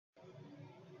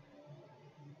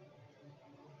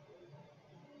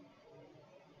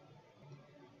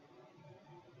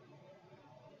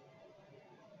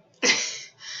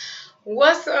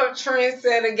What's up,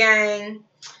 Trendsetter gang?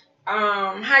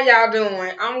 How y'all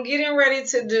doing? I'm getting ready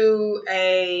to do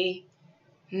a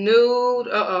nude.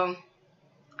 I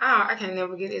can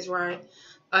never get this right.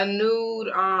 A nude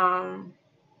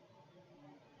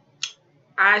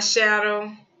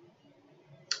eyeshadow,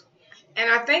 and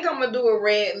I think I'm gonna do a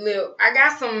red lip. I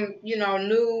got some,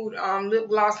 nude lip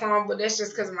gloss on, but that's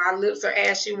just because my lips are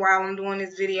ashy while I'm doing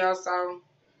this video. So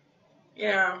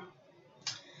yeah,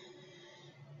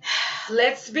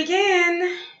 let's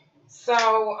begin.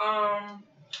 So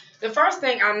the first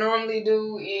thing I normally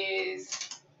do is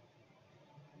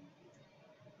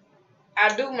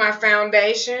I do my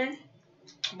foundation,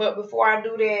 but before I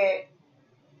do that,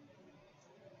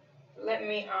 let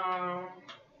me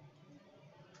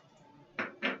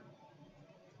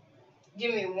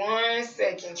give me 1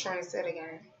 second, trying to set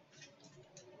again.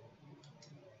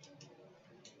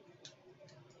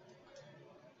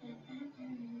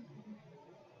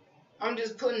 I'm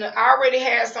just putting I already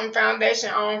had some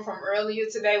foundation on from earlier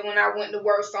today when I went to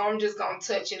work, so I'm just gonna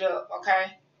touch it up,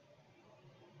 okay?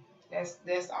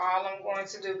 That's all I'm going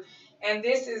to do. And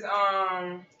this is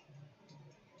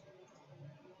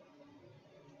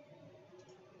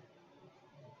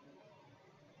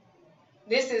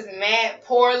matte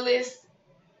poreless.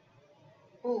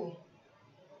 Ooh.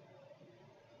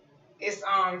 It's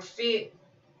Fit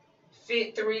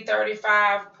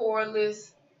 335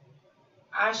 poreless.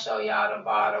 I'll show y'all the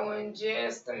bottle in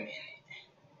just a minute.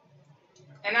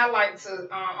 And I like to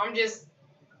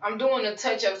I'm doing a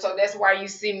touch up, so that's why you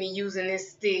see me using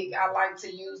this stick. I like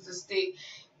to use the stick.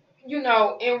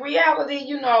 In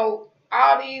reality,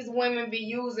 all these women be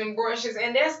using brushes,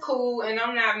 and that's cool, and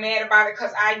I'm not mad about it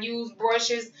because I use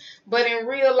brushes. But in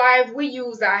real life, we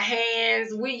use our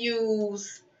hands. We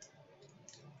use,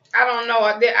 I don't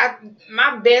know,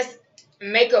 my best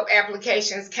makeup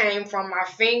applications came from my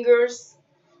fingers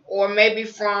or maybe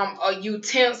from a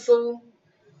utensil.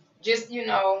 Just,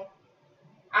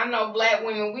 I know black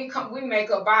women, we make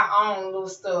up our own little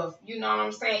stuff. You know what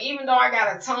I'm saying? Even though I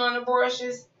got a ton of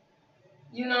brushes,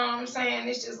 you know what I'm saying?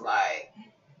 It's just like,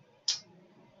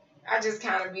 I just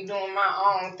kind of be doing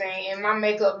my own thing. And my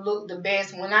makeup look the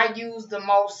best when I use the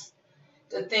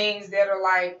things that are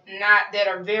that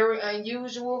are very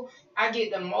unusual. I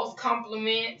get the most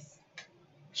compliments.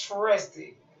 Trust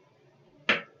it.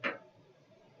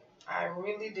 I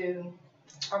really do.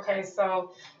 Okay,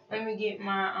 so let me get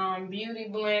my beauty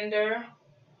blender.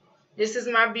 This is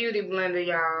my beauty blender,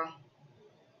 y'all.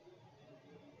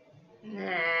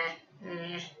 There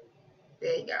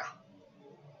you go.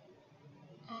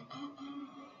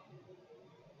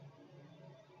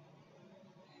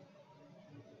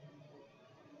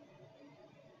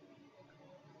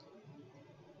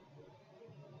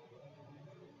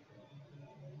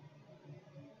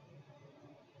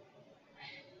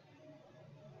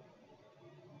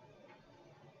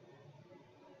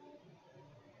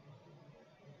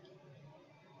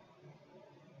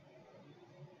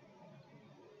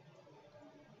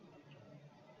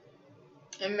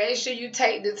 And make sure you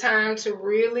take the time to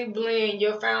really blend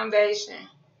your foundation.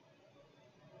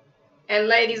 And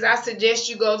ladies, I suggest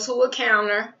you go to a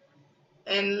counter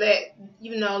and let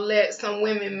some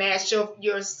women match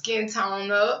your skin tone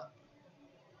up.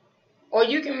 Or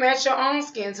you can match your own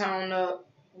skin tone up.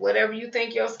 Whatever you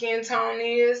think your skin tone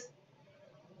is.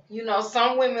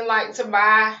 Some women like to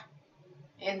buy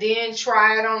and then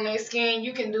try it on their skin.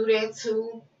 You can do that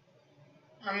too.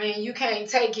 I mean, you can't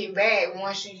take it back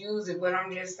once you use it, but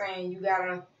I'm just saying you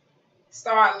gotta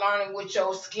start learning what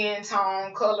your skin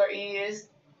tone color is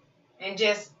and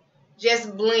just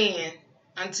blend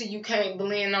until you can't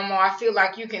blend no more. I feel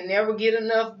like you can never get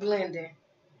enough blending.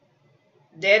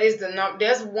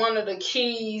 That's one of the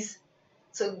keys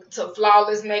to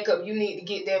flawless makeup. You need to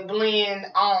get that blend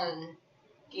on.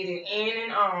 Get it in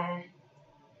and on.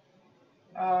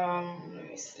 Let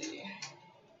me see.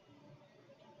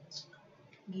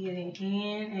 Get it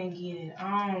in and get it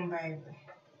on, baby.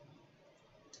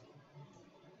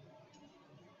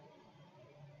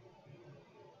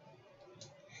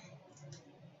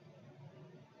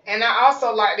 And I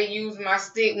also like to use my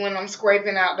stick when I'm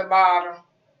scraping out the bottom.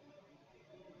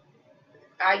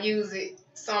 I use it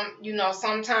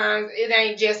sometimes it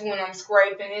ain't just when I'm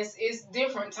scraping. It's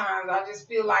different times. I just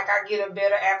feel like I get a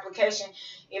better application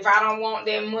if I don't want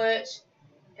that much.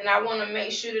 And I want to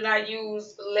make sure that I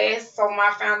use less so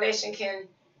my foundation can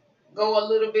go a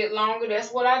little bit longer. That's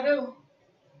what I do.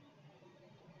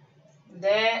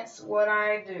 That's what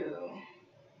I do.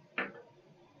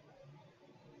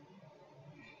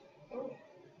 Ooh.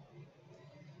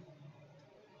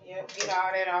 Yep, get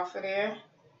all that off of there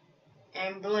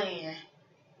and blend.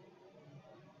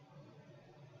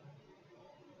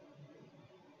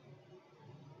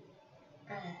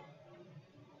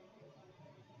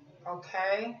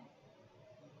 Okay.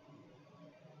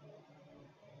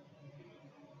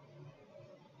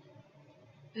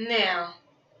 Now,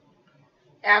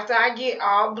 after I get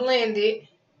all blended,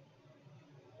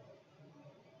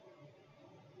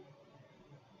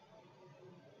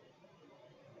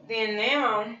 then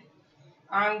now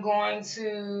I'm going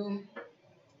to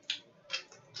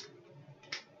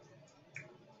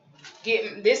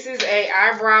get, this is a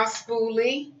eyebrow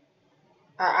spoolie,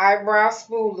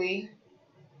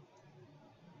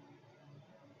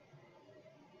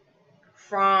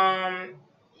 from,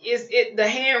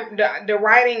 the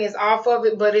writing is off of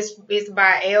it, but it's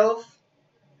by Elf.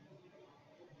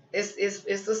 It's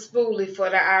a spoolie for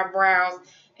the eyebrows,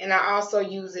 and I also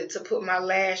use it to put my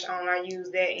lash on. I use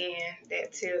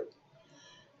that tip.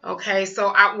 Okay, so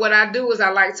what I do is I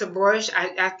like to brush.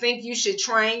 I think you should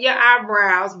train your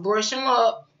eyebrows, brush them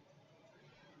up.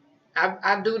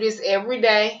 I do this every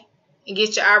day and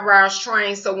get your eyebrows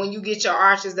trained so when you get your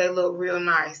arches, they look real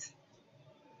nice.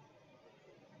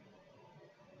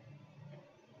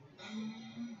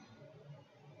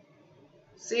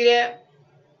 See that?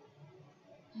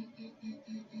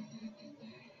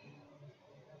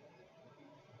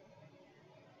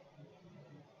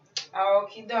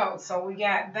 Okie doke. So we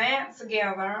got that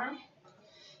together.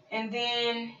 And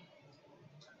then,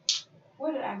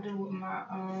 what did I do with my,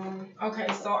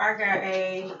 okay, so I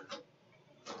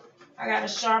gotta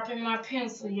sharpen my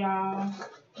pencil, y'all.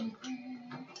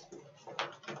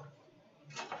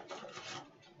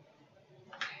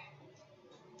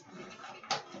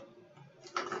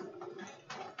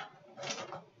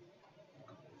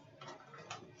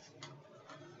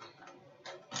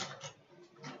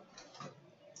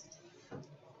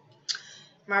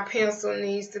 My pencil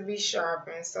needs to be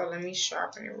sharpened, so let me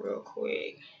sharpen it real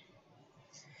quick.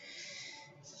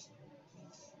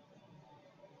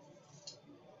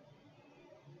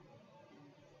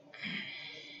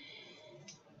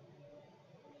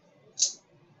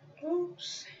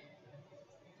 Oops.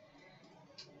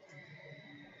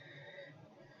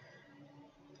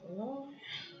 Lord.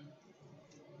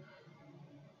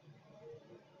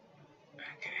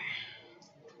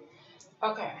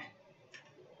 Okay.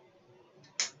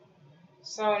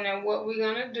 So now what we're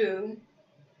gonna do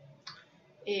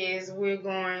is we're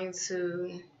going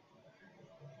to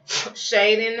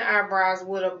shade in the eyebrows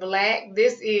with a black.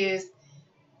 This is,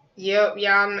 yep,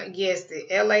 y'all guessed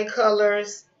it, LA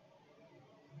Colors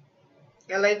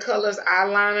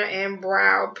eyeliner and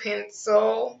brow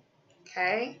pencil.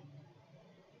 Okay.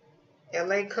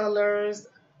 LA Colors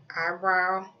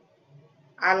eyeliner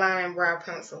and brow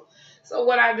pencil. So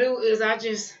what I do is I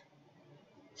just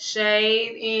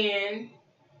shade in.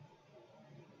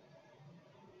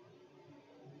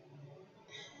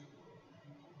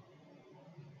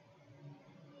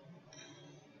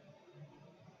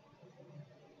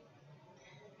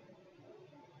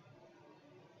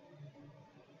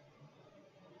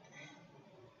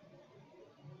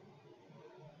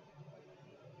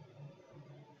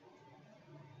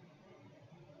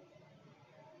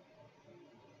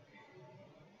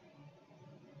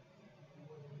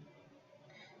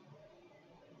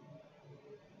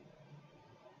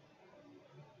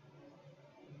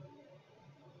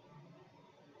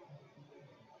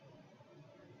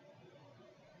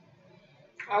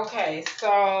 Okay,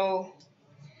 so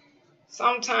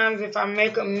sometimes if I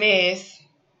make a mess,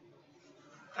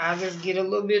 I just get a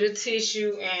little bit of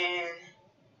tissue, and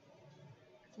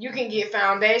you can get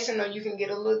foundation or you can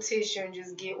get a little tissue and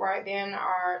just get right there in the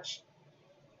arch.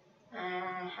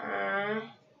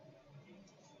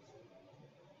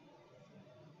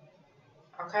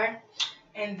 Okay,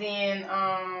 and then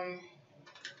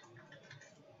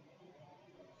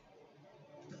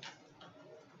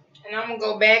and I'm gonna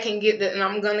go back and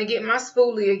I'm gonna get my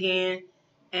spoolie again,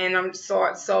 and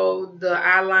so the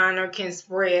eyeliner can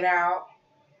spread out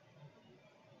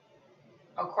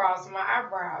across my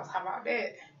eyebrows. How about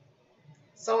that?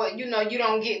 So you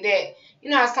don't get that. You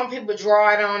know how some people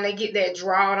draw it on, they get that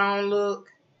draw it on look,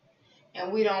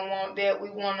 and we don't want that. We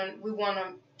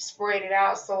wanna spread it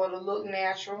out so it'll look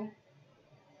natural.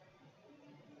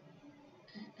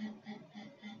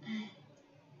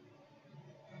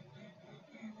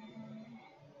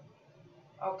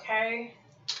 Okay.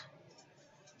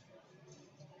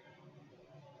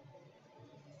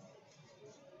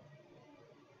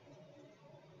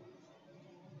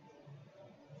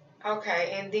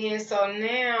 Okay, and then so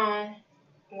now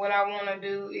what I want to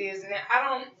do is, now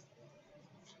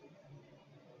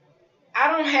I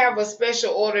don't have a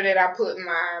special order that I put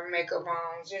my makeup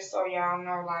on, just so y'all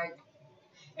know. Like,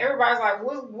 everybody's like,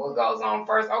 what goes on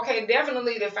first? Okay,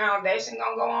 definitely the foundation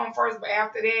gonna go on first, but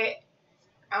after that,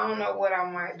 I don't know what I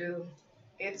might do.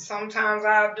 Sometimes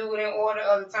I'll do it in order,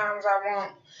 other times I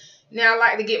won't. Now I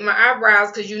like to get my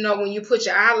eyebrows because you know when you put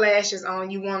your eyelashes on,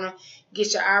 you want to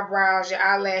get your eyebrows, your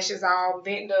eyelashes all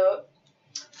bent up.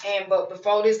 But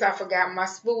before this, I forgot my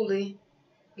spoolie.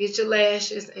 Get your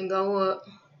lashes and go up.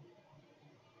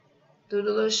 Do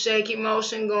the little shaky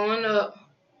motion going up.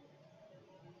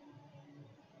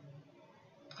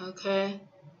 Okay.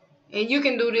 And you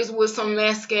can do this with some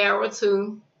mascara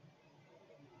too.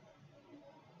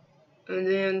 And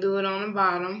then do it on the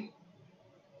bottom.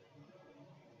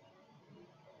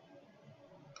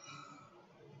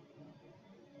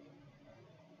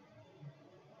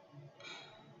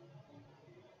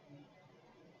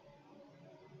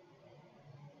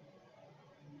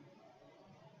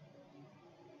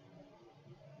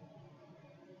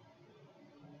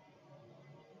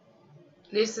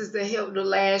 This is to help the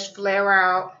lash flare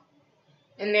out.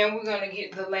 And then we're going to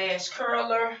get the lash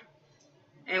curler.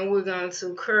 And we're going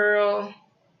to curl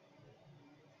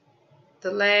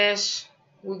the lash.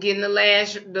 We're getting the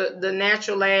lash, the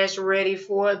natural lash ready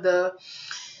for the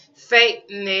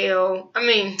fake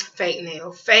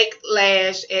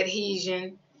lash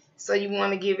adhesion. So you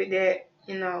want to give it that,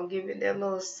 give it that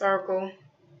little circle,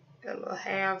 that little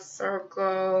half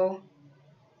circle.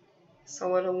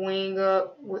 So it'll wing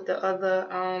up with the other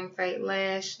fake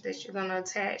lash that you're going to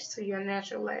attach to your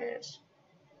natural lash.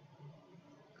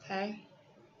 Okay.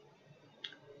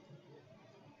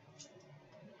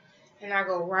 And I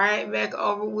go right back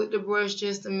over with the brush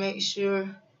just to make sure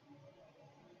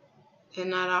they're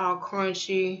not all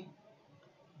crunchy.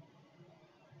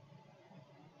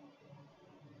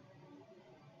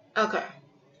 Okay.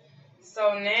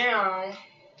 So now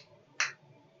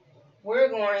we're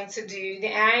going to do the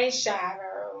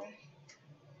eyeshadow.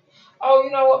 Oh,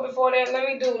 you know what? Before that, let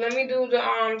me do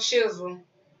the chisel.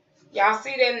 Y'all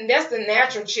see that? That's the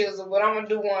natural chisel, but I'm gonna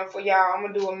do one for y'all. I'm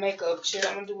gonna do a makeup chisel.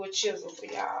 I'm gonna do a chisel for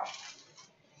y'all.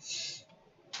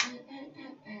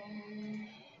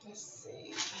 Let's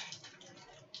see.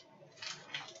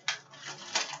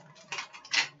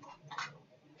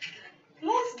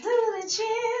 Let's do the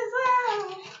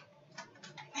chisel.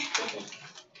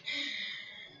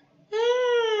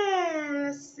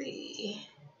 Let's see.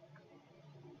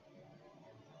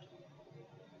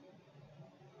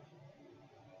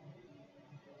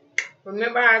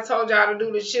 Remember how I told y'all to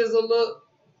do the chisel look?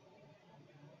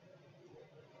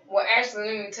 Well,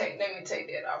 actually, let me take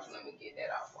that off. Let me get that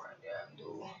off right there and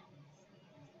do.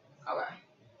 Okay.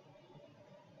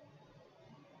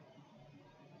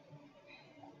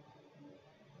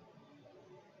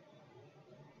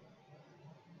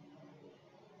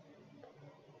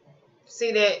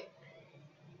 See that?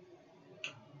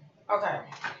 Okay.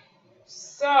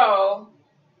 So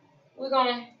we're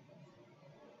gonna.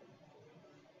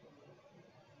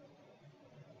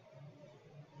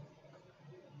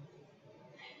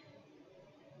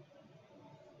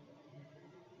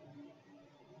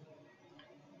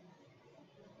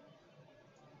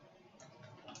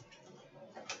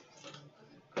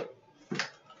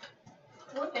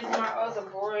 What is my other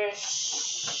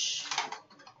brush?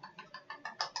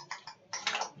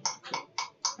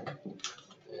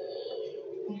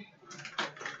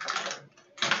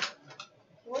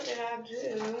 What did I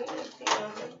do with the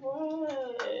other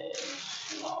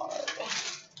brush? Lord.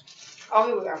 Oh,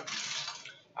 here we go.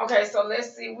 Okay, so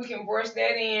let's see. We can brush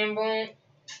that in. Boom.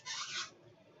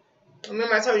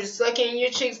 Remember I told you suck in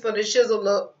your cheeks for the chisel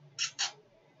look.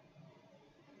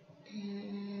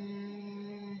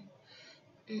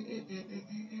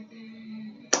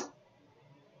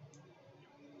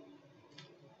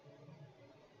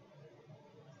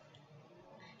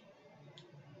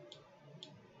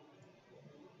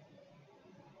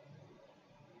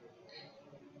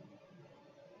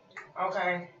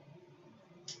 Okay.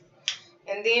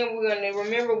 And then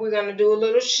we're gonna do a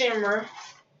little shimmer.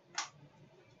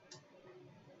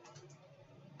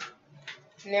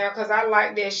 Now, because I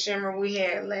like that shimmer we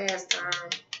had last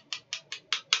time.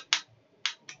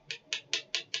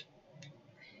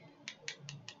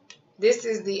 This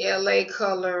is the LA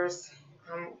Colors.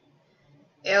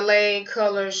 LA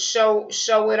Colors Show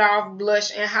It Off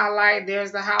Blush and Highlight.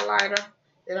 There's the highlighter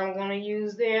that I'm going to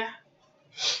use there.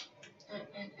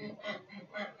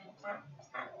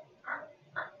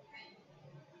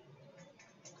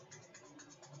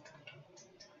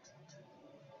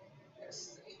 Let's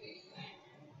see.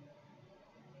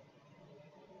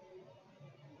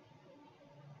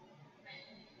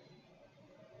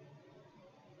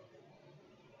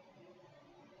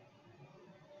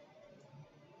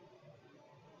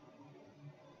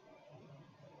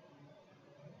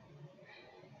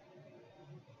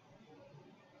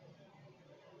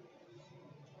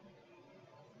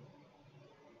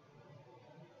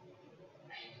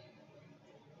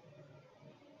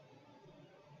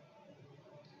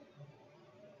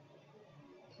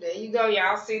 you go,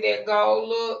 y'all. See that gold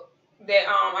look? That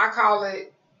I call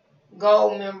it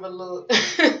gold member look.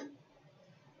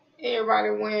 Everybody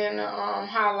wearing the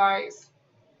highlights.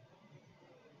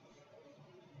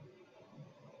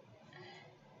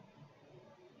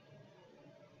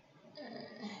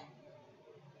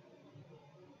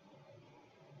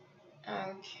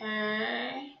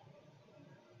 Okay.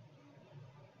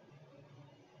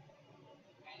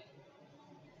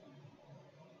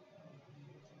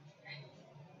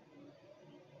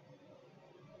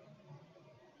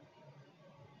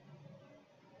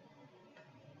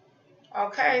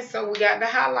 Okay, so we got the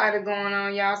highlighter going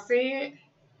on. Y'all see it?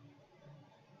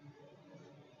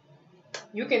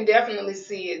 You can definitely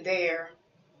see it there.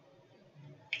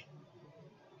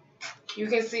 You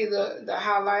can see the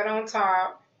highlight on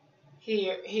top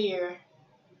here.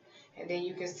 And then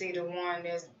you can see the one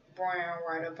that's brown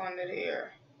right up under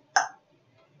there.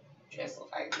 Just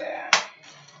like that.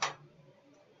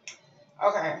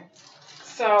 Okay.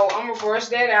 So I'm gonna brush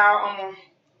that out.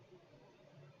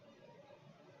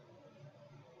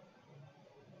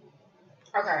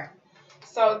 Okay.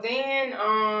 So then,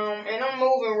 and I'm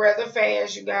moving rather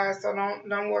fast, you guys, so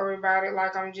don't worry about it.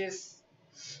 Like I'm just,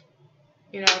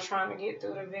 trying to get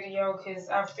through the video, because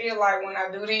I feel like when I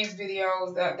do these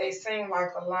videos that they seem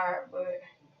like a lot, but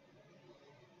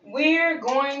we're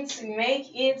going to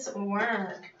make it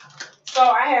work. So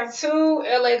I have two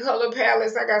LA Color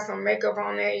palettes. I got some makeup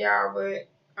on that, y'all, but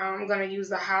I'm gonna use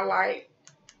the highlight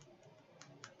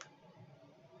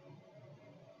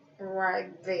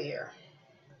right there.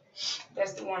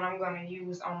 That's the one I'm gonna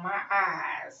use on my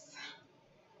eyes.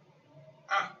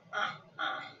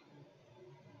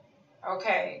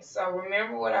 Okay, so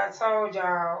remember what I told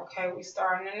y'all. Okay, we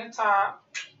starting in the top.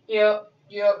 Yep.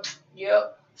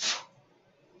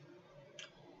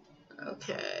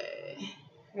 Okay.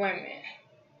 Wait a minute.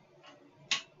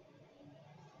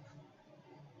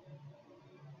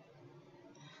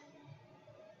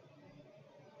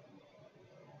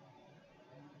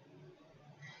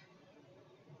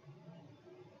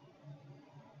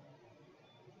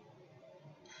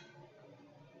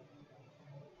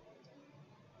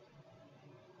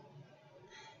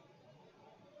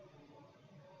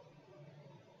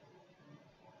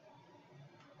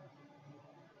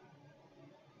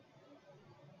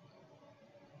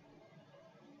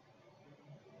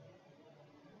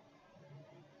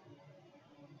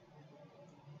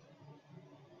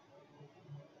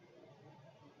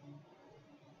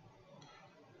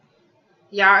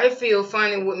 Y'all, it feel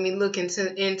funny with me looking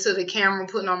into the camera,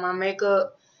 putting on my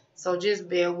makeup. So just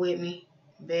bear with me.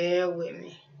 Bear with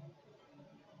me.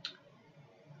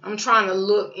 I'm trying to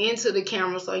look into the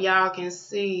camera so y'all can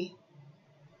see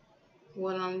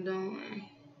what I'm doing.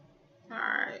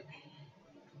 Alright.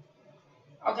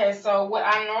 Okay, so what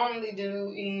I normally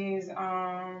do is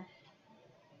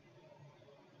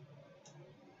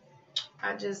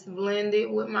I just blend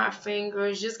it with my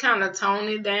fingers, just kind of tone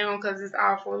it down because it's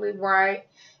awfully bright.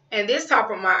 And this top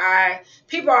of my eye,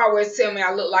 people always tell me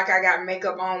I look like I got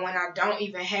makeup on when I don't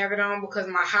even have it on, because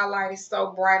my highlight is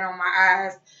so bright on my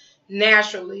eyes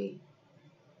naturally.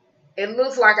 It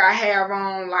looks like I have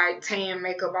on like tan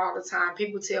makeup all the time.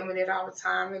 People tell me that all the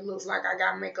time. It looks like I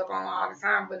got makeup on all the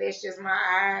time, but it's just my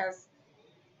eyes.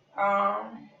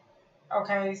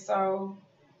 Okay, so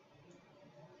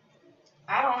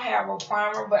I don't have a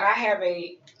primer, but I have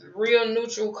a real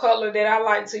neutral color that I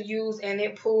like to use, and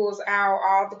it pulls out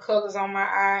all the colors on my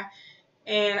eye.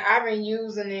 And I've been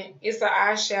using it. It's an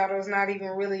eyeshadow. It's not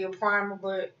even really a primer,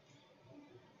 but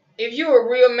if you're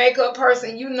a real makeup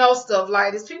person, you know stuff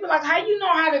like this. People are like, how you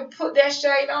know how to put that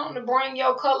shade on to bring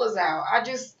your colors out? I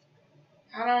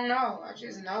don't know. I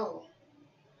just know.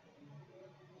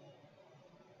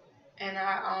 And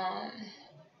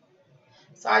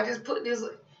so I just put this.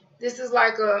 This is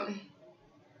like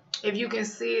if you can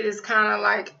see it, it's kind of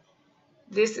like,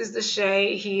 this is the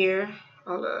shade here.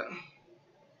 Hold up.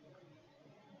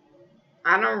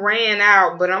 I done ran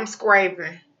out, but I'm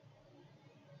scraping.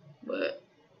 But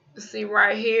see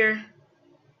right here,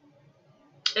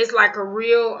 it's like a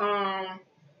real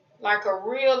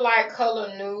light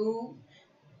color nude.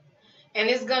 And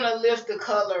it's gonna lift the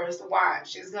colors.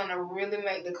 Watch. It's gonna really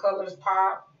make the colors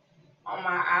pop on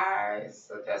my eyes.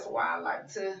 So that's why I like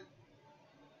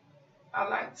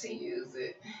to use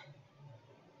it.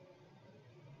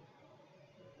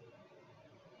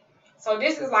 So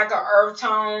this is like a earth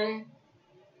tone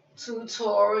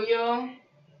tutorial.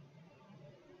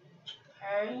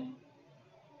 Okay.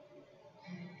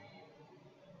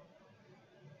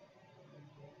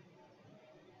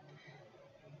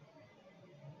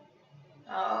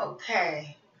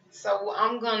 Okay. So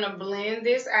I'm gonna blend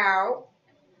this out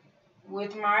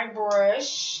with my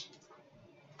brush.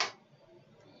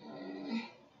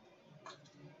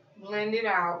 Blend it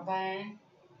out, boom,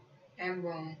 and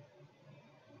boom.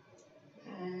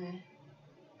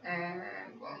 And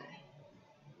boom.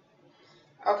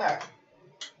 Okay.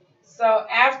 So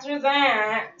after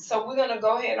that, so we're going to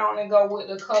go ahead on and go with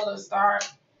the colors, start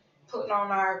putting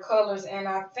on our colors. And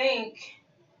I think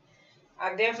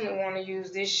I definitely want to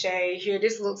use this shade here.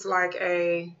 This looks like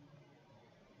a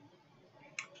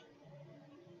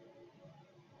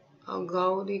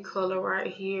goldy color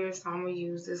right here. So I'm going to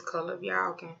use this color if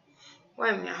y'all can.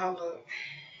 Wait a minute, hold up.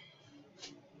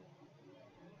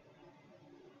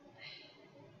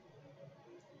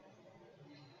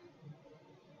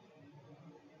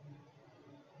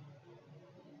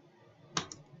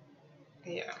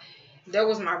 Yeah, that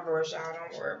was my brush, y'all.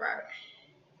 Don't worry about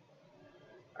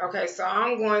it. Okay, so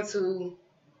I'm going to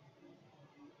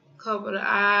cover the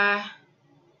eye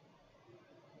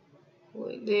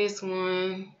with this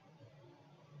one.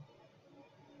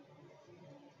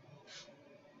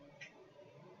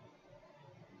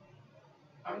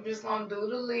 I'm just going to do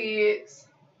the lids.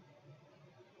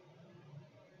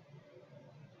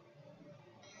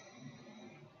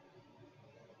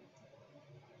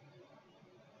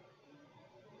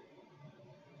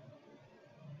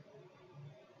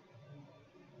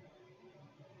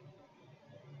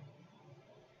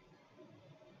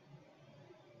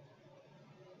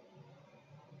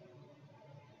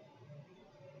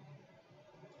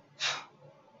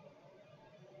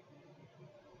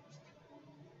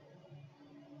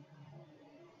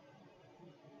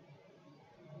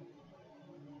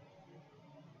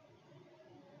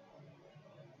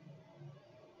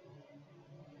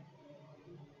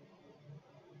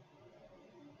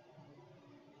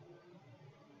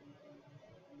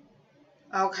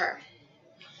 Okay,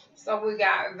 so we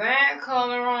got that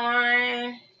color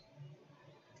on,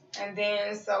 and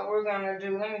then so we're gonna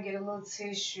do, let me get a little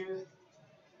tissue,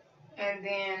 and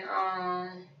then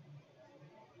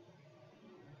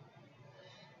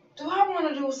do I want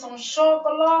to do some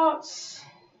chocolates?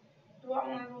 Do I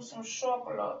want to do some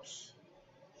chocolates?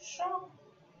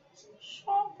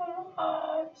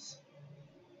 Chocolates.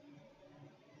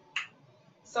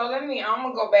 So I'm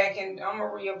gonna go back and I'm gonna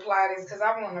reapply this because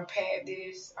I want to pad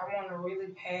this. I want to really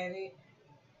pad it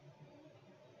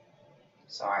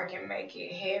so I can make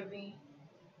it heavy.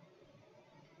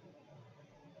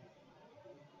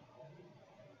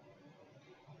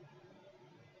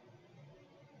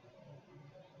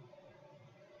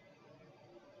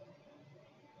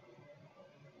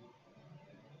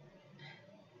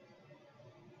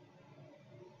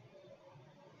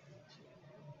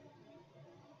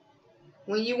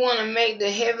 When you want to make the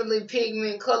heavily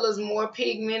pigment colors more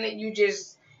pigmented, you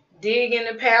just dig in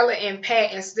the palette and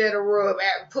pat instead of rub.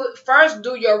 First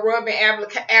do your rubbing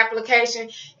application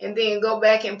and then go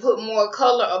back and put more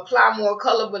color, apply more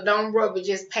color, but don't rub it,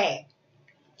 just pat.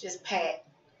 Just pat.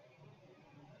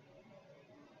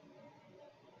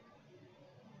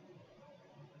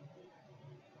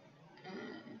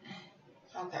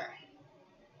 Okay.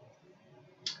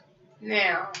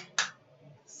 Now,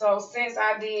 so since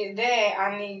I did that,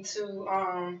 I need to,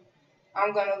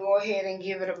 I'm going to go ahead and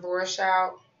give it a brush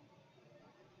out.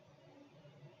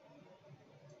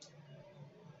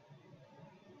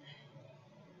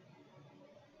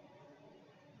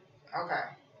 Okay.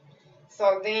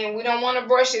 So then we don't want to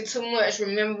brush it too much.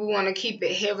 Remember, we want to keep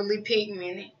it heavily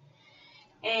pigmented.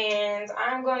 And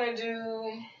I'm going to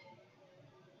do,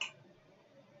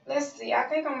 let's see, I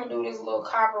think I'm going to do this little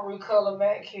coppery color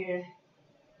back here.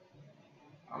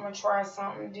 I'm going to try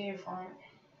something different.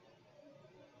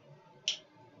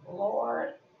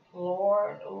 Lord,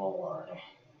 Lord, Lord.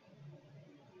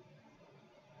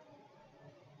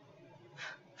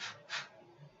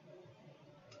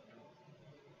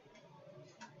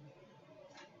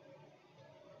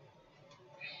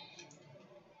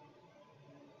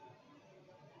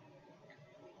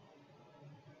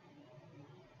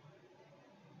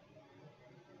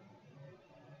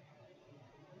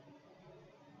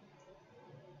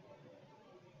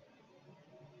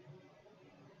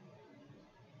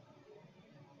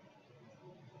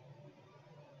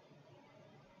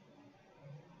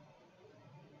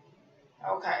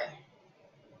 Okay.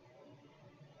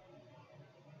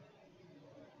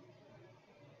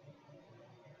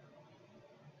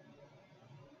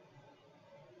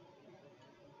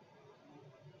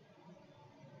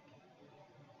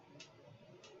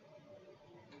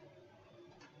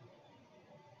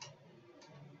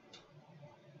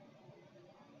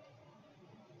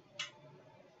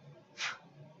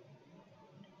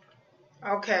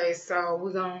 Okay, so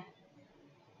we're going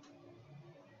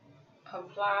to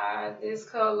apply this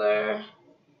color.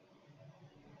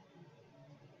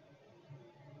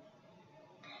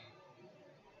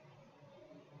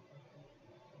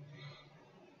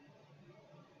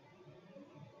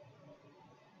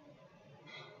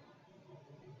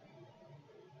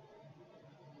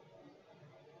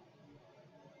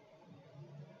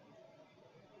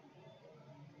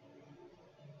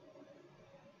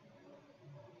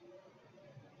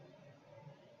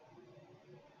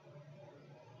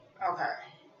 Okay.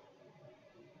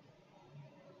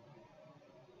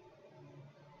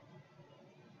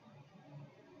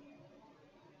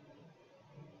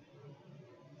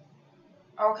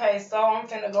 Okay, so I'm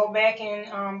finna go back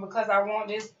and because I want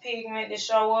this pigment to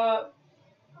show up,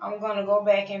 I'm gonna go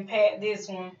back and pat this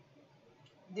one.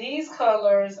 These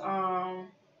colors,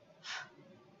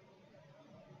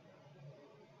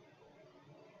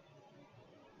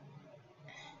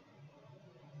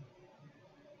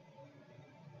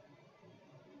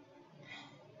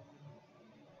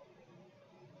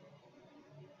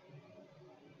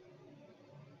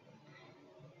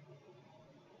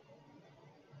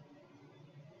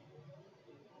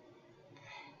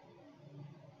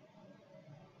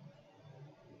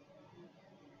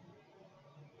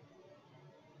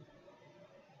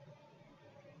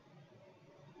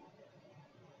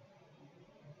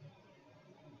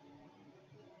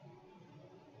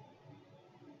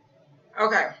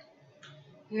 okay.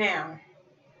 Now,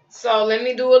 so let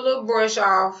me do a little brush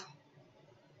off.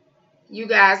 You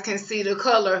guys can see the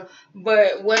color,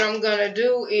 but what I'm gonna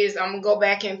do is I'm gonna go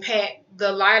back and pat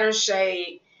the lighter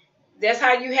shade. That's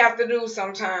how you have to do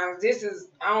sometimes. This is,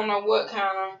 I don't know what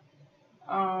kind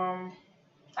of,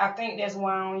 I think that's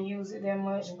why I don't use it that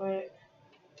much, but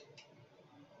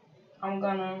I'm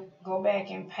gonna go back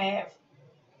and pat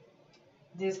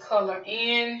this color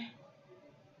in.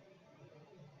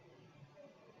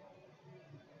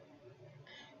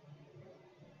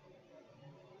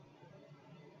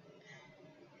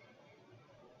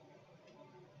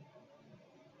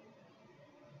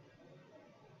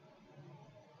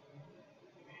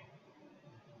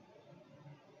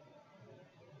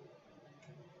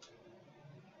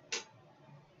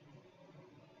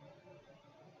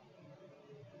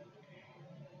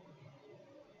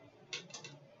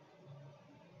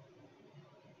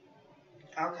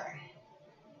 Okay.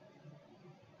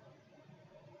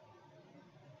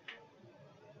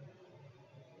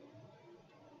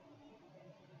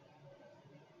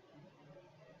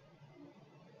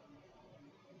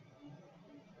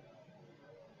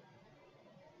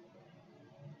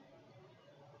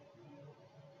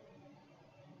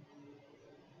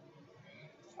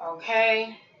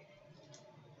 Okay.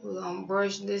 We're gonna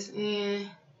brush this in.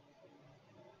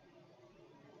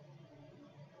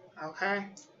 Okay.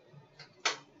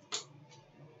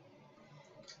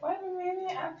 Wait a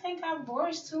minute. I think I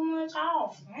brushed too much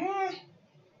off.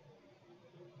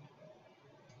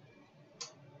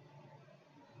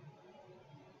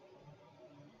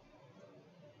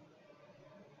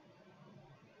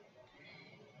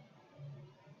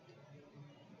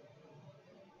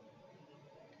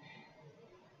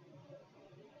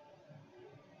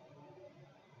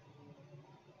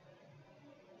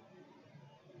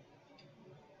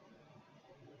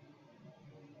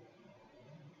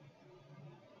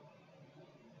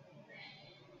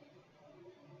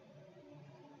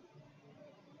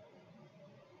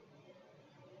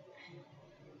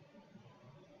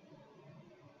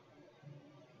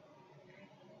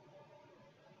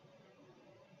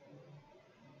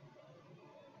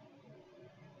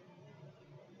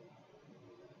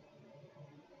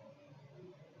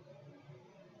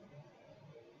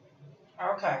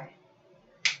 Okay.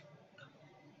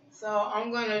 So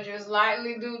I'm gonna just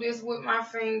lightly do this with my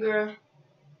finger.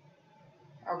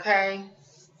 Okay.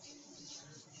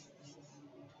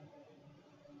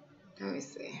 Let me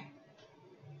see.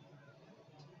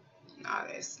 Now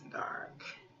that's dark.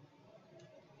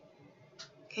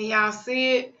 Can y'all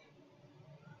see it?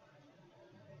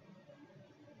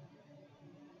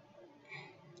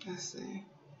 Let's see.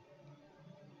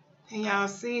 Can y'all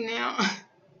see now?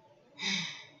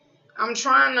 I'm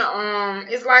trying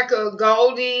to it's like a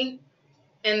goldy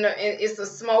and it's a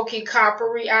smoky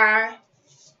coppery eye.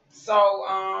 So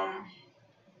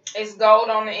it's gold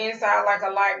on the inside, like a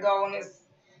light gold, and it's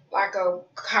like a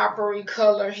coppery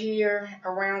color here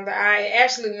around the eye. It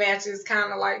actually matches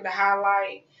kind of like the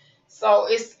highlight. So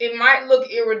it might look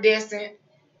iridescent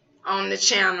on the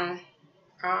channel.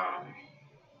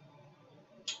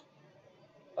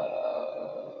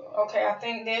 Okay, I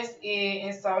think that's it.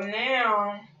 And so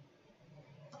now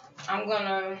I'm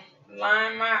gonna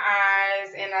line my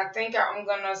eyes, and I think I'm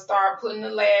gonna start putting the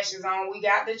lashes on. We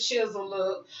got the chisel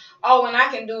look. Oh, and I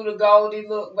can do the Goldie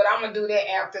look, but I'm gonna do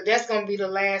that after. That's gonna be the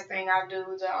last thing I do,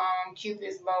 the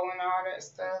Cupid's bow and all that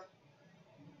stuff.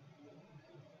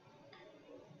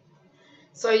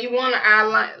 So you want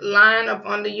to line up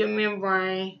under your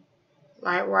membrane,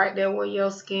 like right there where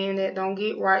your skin at. Don't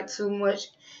get right too much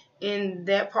in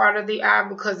that part of the eye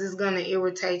because it's gonna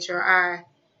irritate your eye.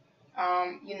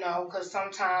 You know, because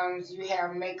sometimes you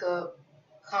have makeup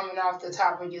coming off the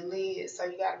top of your lid, so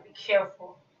you got to be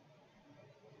careful.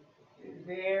 Be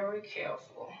very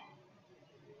careful.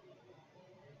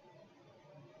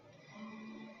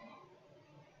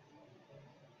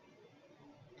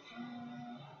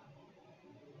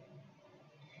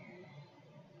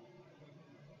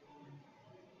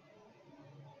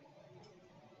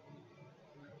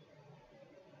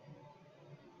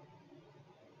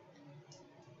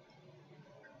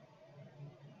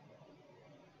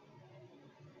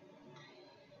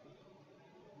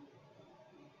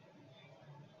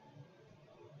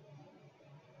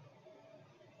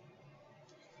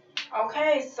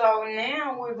 Okay, so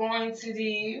now we're going to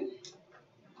do,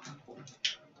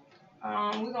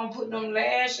 we're going to put them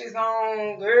lashes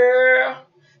on, girl.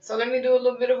 So let me do a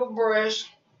little bit of a brush.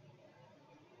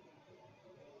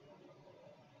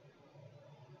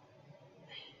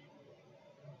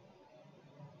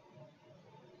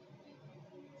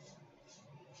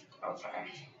 Okay.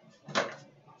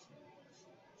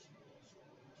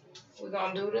 We're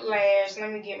going to do the lash.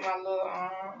 Let me get my little,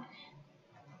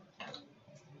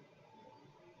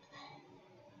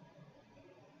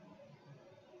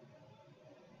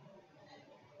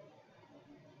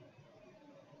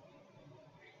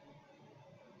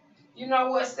 you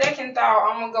know what, second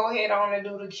thought, I'm going to go ahead on and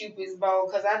do the Cupid's bow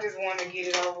because I just want to get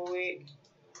it over with.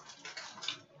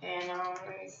 And let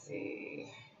me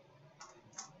see.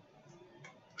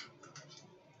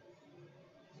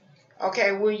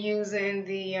 Okay, we're using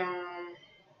the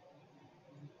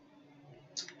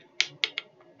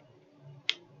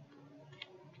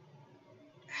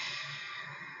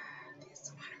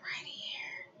this one right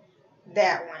here.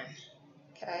 That one.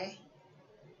 Okay.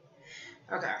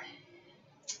 Okay.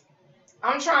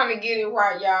 I'm trying to get it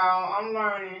right, y'all. I'm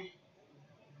learning.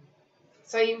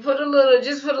 So you put a little,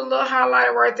 just put a little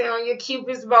highlighter right there on your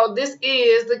Cupid's bow. This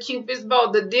is the Cupid's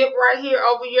bow. The dip right here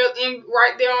over your,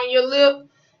 right there on your lip,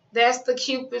 that's the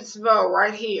Cupid's bow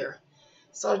right here.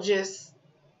 So just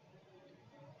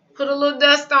put a little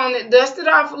dust on it. Dust it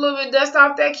off a little bit. Dust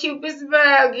off that Cupid's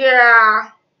bow,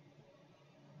 girl.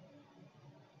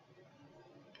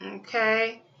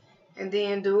 Okay. And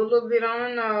then do a little bit on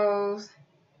the nose.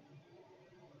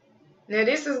 Now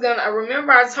this is gonna,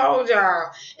 remember I told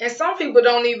y'all, and some people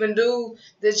don't even do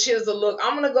the chisel look.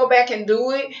 I'm gonna go back and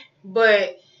do it,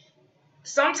 but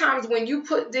sometimes when you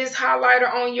put this highlighter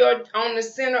on the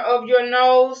center of your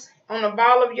nose, on the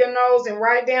ball of your nose and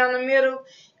right down the middle,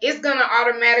 it's gonna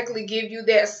automatically give you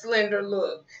that slender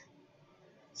look.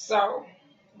 So,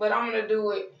 but I'm gonna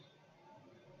do it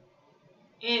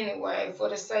anyway for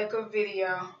the sake of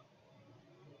video.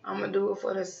 I'm gonna do it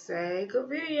for the sake of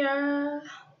video.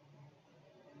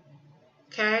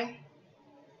 Okay.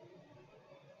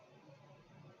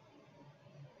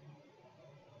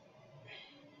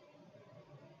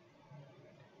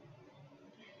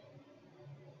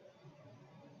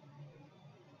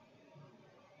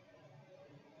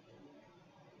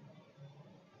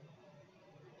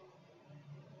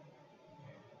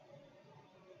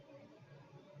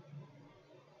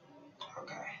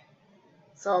 Okay.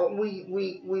 So we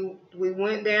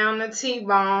went down the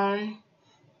T-bone,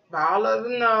 ball of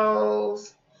the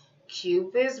nose,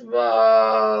 Cupid's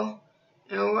bow,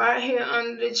 and right here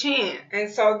under the chin. And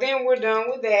so then we're done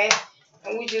with that,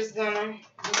 and we're gonna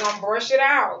brush it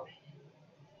out.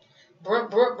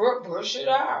 Brush it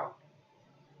out.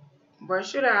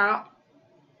 Brush it out.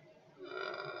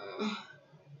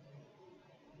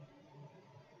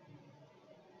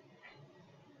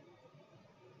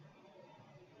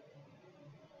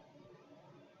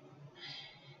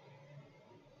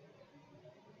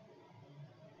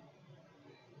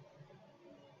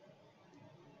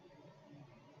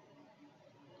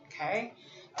 Okay.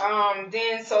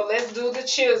 Then so let's do the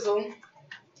chisel.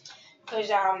 Cause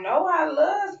y'all know I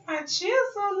love my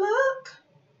chisel look.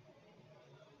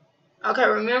 Okay,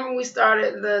 remember we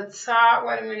started the top.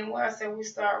 Wait a minute, what I said, we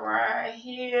start right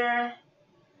here.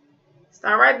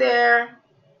 Start right there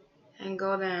and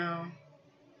go down.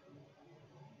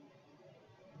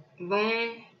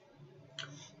 Boom.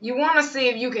 You want to see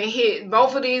if you can hit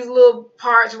both of these little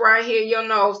parts right here, your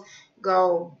nose.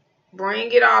 Go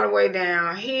bring it all the way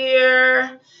down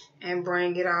here and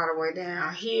bring it all the way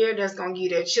down here. That's going to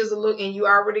give you that chisel look. And you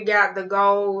already got the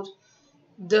gold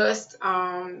dust,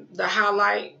 the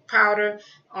highlight powder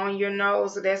on your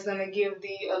nose. So that's going to give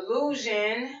the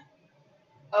illusion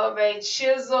of a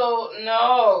chiseled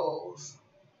nose.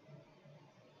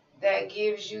 That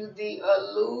gives you the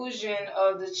illusion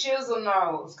of the chisel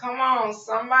nose. Come on,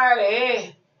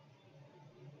 somebody.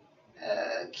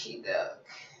 Key duck.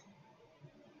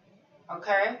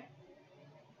 Okay.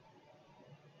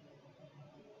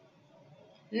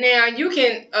 Now you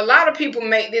can, a lot of people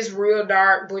make this real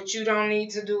dark, but you don't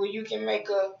need to do it. You can make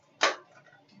a,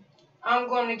 I'm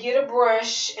going to get a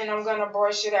brush and I'm going to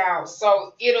brush it out.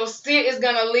 So it'll still, it's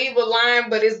going to leave a line,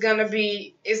 but it's going to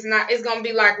be, it's going to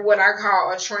be like what I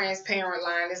call a transparent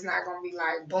line. It's not going to be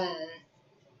like boom,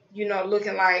 you know,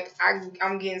 looking like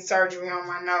I'm getting surgery on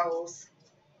my nose.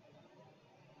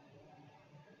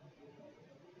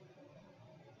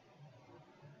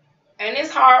 And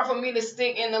it's hard for me to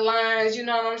stick in the lines, you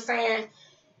know what I'm saying?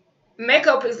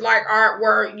 Makeup is like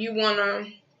artwork. You wanna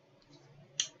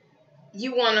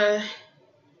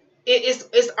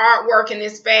it's artwork and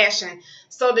it's fashion.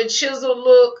 So the chisel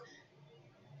look,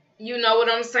 you know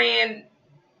what I'm saying?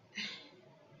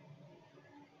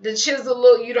 The chisel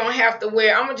look, you don't have to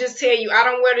wear. I'm going to just tell you, I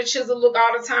don't wear the chisel look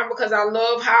all the time because I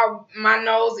love how my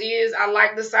nose is. I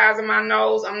like the size of my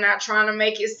nose. I'm not trying to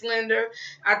make it slender.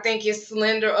 I think it's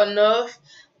slender enough.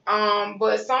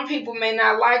 But some people may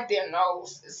not like their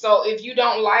nose. So if you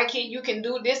don't like it, you can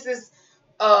do, this is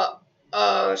a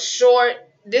short,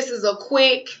 this is a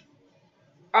quick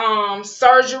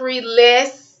surgery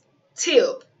less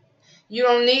tip. You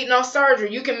don't need no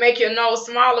surgery. You can make your nose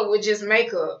smaller with just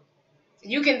makeup.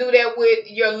 You can do that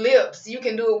with your lips. You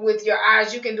can do it with your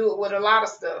eyes. You can do it with a lot of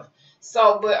stuff.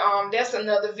 So, but that's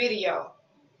another video.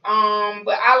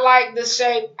 But I like the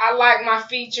shape. I like my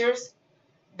features.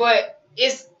 But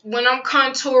it's when I'm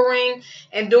contouring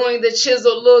and doing the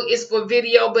chisel look, it's for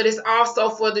video, but it's also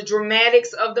for the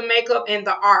dramatics of the makeup and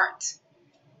the art.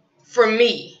 For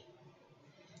me.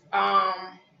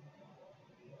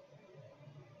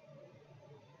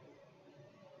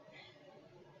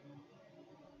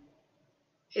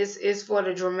 It's for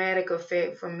the dramatic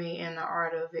effect for me and the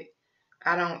art of it.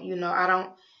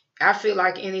 I feel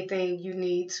like anything you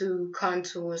need to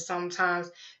contour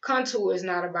sometimes. Contour is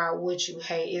not about what you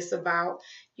hate. It's about,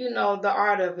 the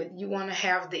art of it. You want to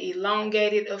have the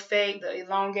elongated effect, the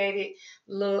elongated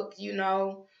look, and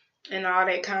all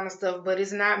that kind of stuff. But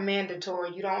it's not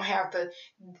mandatory. You don't have to,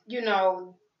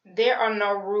 there are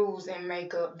no rules in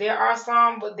makeup. There are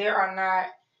some, but there are not.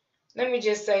 Let me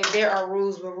just say there are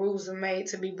rules, but rules are made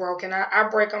to be broken. I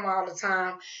break them all the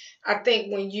time. I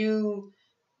think when you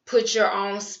put your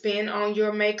own spin on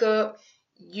your makeup,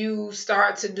 you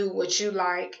start to do what you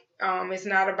like. It's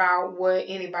not about what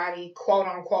anybody, quote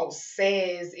unquote,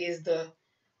 says is the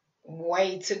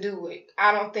way to do it.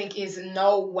 I don't think it's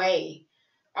no way.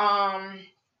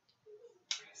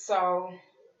 So...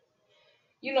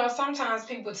 sometimes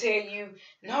people tell you,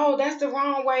 no, that's the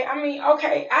wrong way. I mean,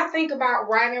 okay, I think about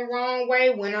right and wrong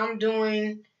way when I'm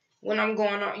going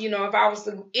on, if I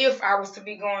was to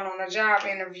be going on a job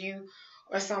interview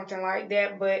or something like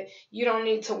that. But you don't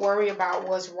need to worry about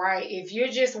what's right. If you're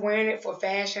just wearing it for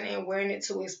fashion and wearing it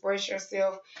to express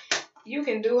yourself, you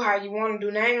can do how you want to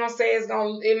do. Now, I ain't gonna say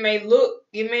it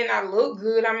may not look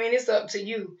good. I mean, it's up to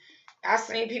you. I've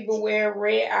seen people wear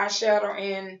red eyeshadow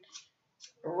and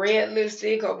red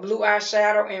lipstick or blue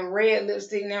eyeshadow and red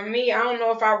lipstick. Now me, I don't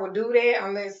know if I would do that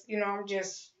unless,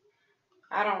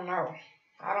 I don't know.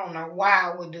 I don't know why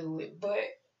I would do it, but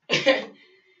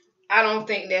I don't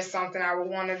think that's something I would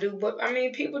want to do. But I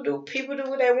mean, people do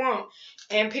what they want,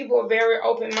 and people are very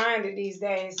open-minded these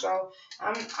days. So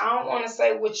I don't want to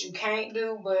say what you can't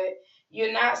do, but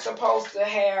you're not supposed to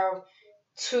have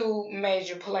two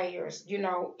major players. In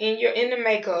the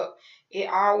makeup, it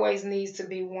always needs to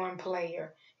be one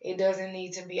player. It doesn't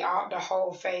need to be out the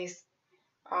whole face.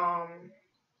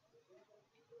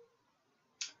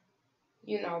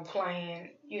 Playing.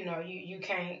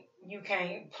 You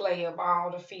can't play up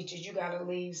all the features. You gotta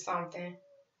leave something.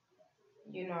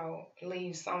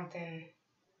 Leave something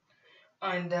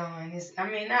undone.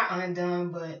 Not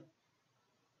undone, but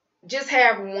just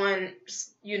have one,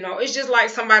 it's just like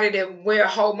somebody that wear a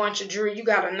whole bunch of jewelry. You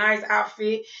got a nice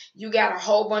outfit, you got a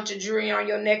whole bunch of jewelry on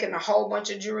your neck and a whole bunch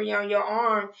of jewelry on your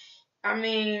arm. I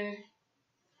mean,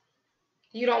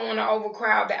 you don't want to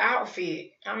overcrowd the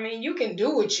outfit. I mean, you can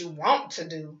do what you want to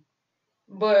do,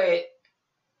 but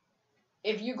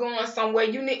if you're going somewhere,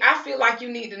 I feel like you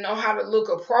need to know how to look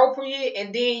appropriate,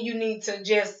 and then you need to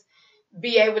just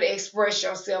be able to express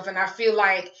yourself. And I feel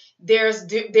like there's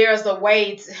a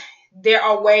way there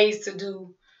are ways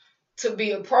to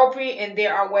be appropriate, and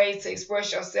there are ways to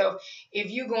express yourself. If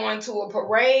you going to a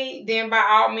parade, then by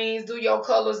all means do your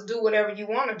colors, do whatever you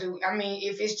want to do. I mean,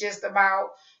 if it's just about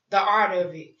the art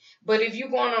of it. But if you're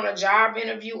going on a job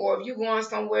interview, or if you're going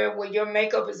somewhere where your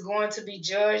makeup is going to be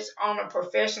judged on a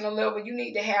professional level, you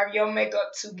need to have your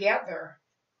makeup together.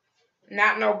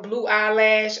 Not no blue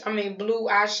blue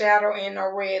eyeshadow and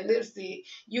no red lipstick.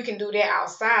 You can do that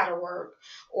outside of work,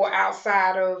 or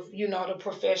outside of, the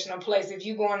professional place. If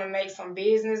you're going to make some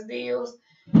business deals,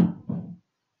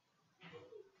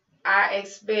 I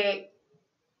expect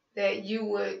that you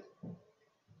would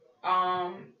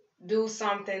do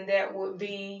something that would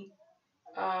be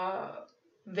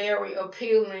very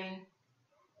appealing.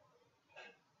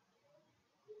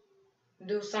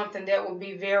 Do something that would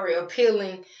be very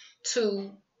appealing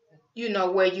to,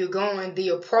 where you're going, the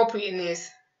appropriateness,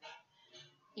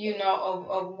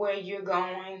 of where you're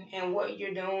going and what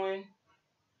you're doing.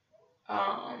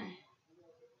 Um,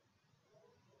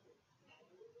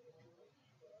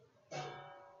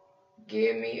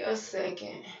 Give me a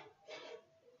second.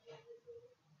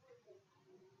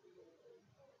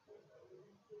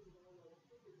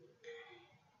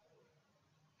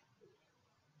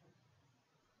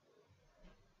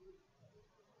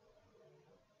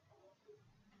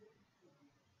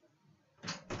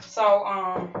 So,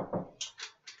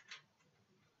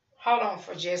 hold on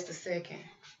for just a second.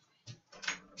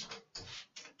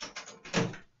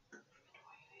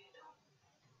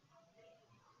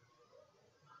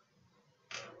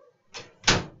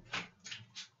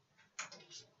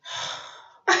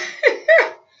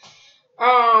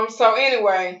 So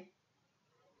anyway,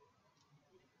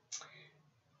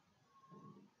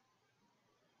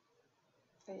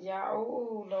 y'all,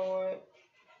 oh Lord.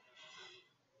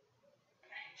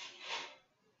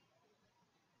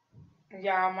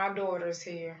 Y'all, my daughter's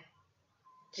here.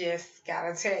 Just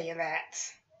gotta tell you that.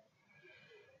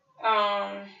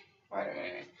 Wait a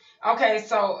minute. Okay,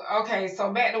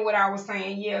 so back to what I was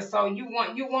saying. Yeah, so you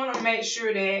want to make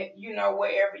sure that,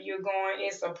 wherever you're going,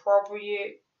 it's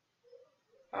appropriate.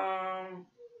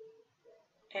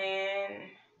 And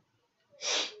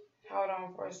hold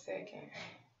on for a second.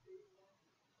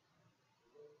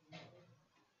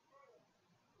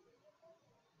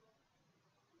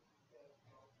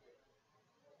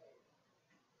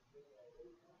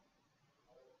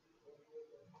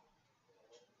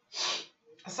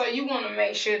 So you want to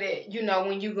make sure that,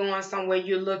 when you're going somewhere,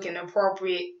 you're looking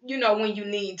appropriate, when you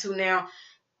need to. Now,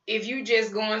 if you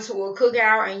just going to a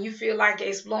cookout and you feel like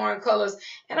exploring colors,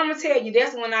 and I'm going to tell you,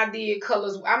 that's when I did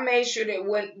colors. I made sure that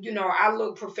when, I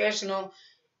look professional,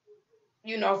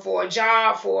 for a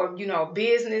job, for,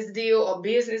 business deal or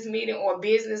business meeting or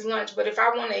business lunch. But if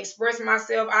I want to express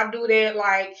myself, I do that.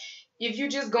 Like, if you're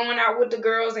just going out with the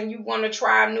girls and you want to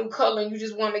try a new color and you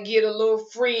just want to get a little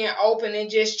free and open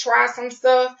and just try some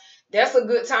stuff, that's a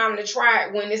good time to try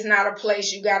it when it's not a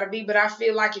place you got to be. But I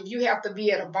feel like if you have to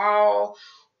be at a ball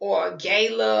or a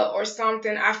gala or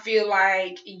something, I feel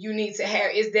like you need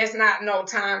to that's not no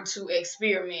time to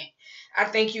experiment. I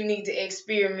think you need to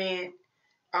experiment,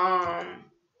 um,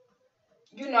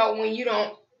 when you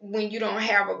don't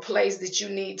have a place that you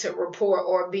need to report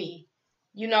or be.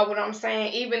 You know what I'm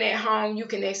saying? Even at home, you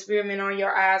can experiment on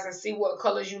your eyes and see what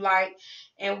colors you like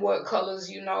and what colors,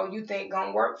 you think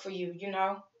gonna work for you,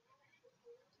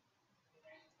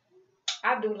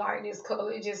 I do like this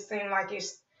color. It just seems like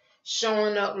it's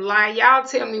showing up light. Y'all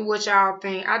tell me what y'all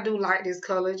think. I do like this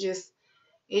color. It just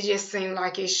seems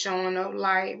like it's showing up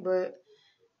light, but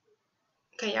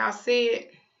can y'all see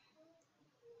it?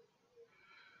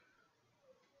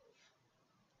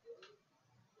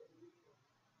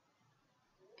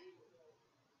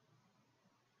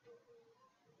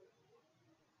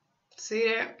 See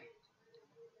that?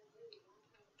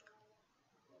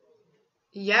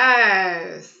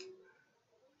 Yes.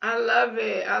 I love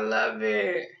it. I love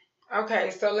it. Okay,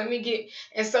 so let me get,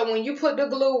 and so when you put the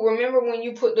glue, remember when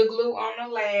you put the glue on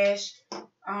the lash,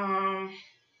 um,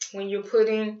 when you're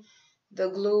putting the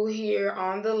glue here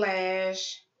on the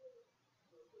lash,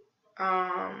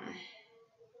 um,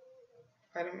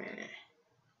 wait a minute.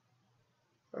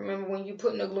 Remember when you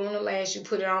putting the glue on the lash, you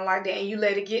put it on like that and you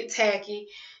let it get tacky,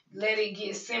 let it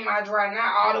get semi-dry,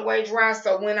 not all the way dry,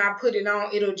 so when I put it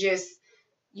on, it'll just,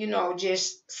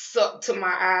 just suck to my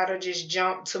eye, it'll just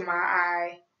jump to my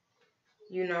eye,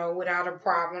 without a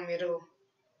problem. I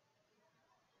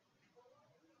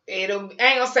ain't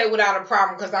gonna say without a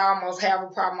problem because I almost have a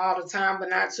problem all the time, but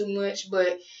not too much.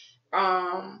 But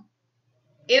um,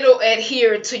 it'll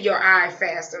adhere to your eye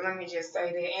faster. Let me just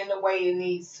say that, and the way it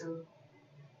needs to.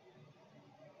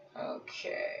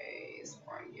 Okay, this,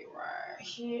 bring it right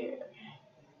here.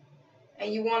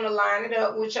 And you want to line it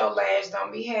up with your lash.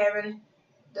 Don't be having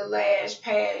the lash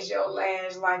past your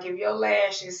lash. Like if your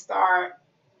lashes start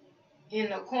in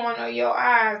the corner of your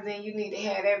eyes, then you need to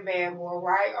have that bad boy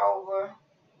right over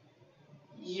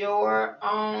your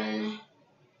own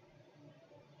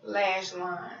lash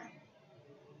line.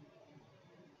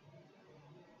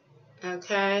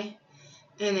 Okay?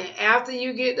 And then after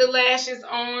you get the lashes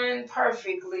on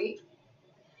perfectly,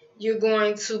 you're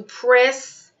going to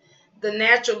press the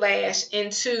natural lash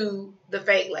into the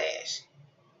fake lash.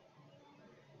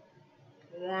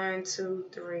 1, 2,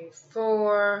 3,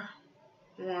 4.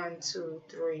 1, 2,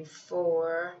 3,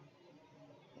 4.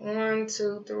 1,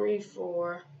 2, 3,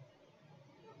 4.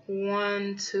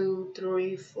 1, 2,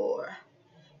 3, 4.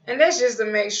 And that's just to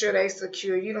make sure they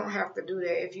secure. You don't have to do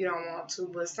that if you don't want to,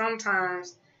 but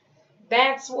sometimes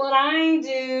that's what I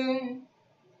do.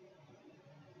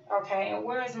 Okay, and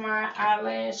where's my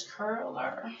eyelash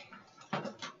curler?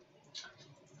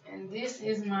 And this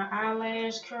is my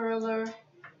eyelash curler.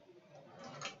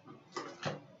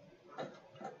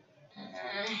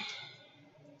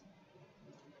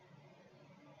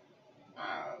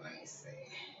 Let me see.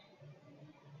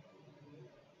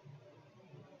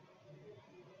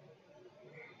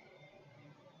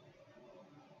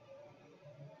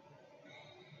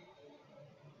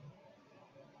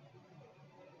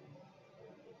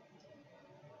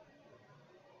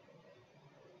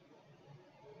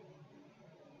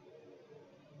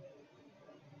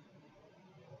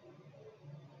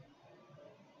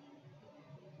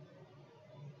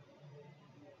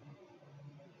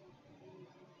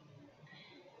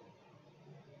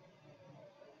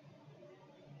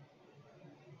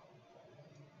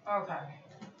 Okay.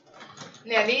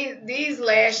 Now these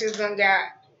lashes done got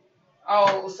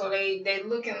old, so they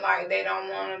looking like they don't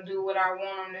want to do what I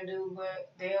want them to do,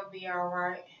 but they'll be all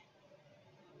right.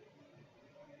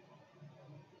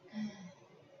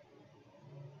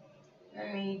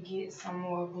 Let me get some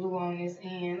more glue on this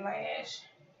end lash.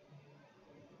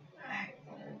 I ain't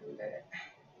gonna do that.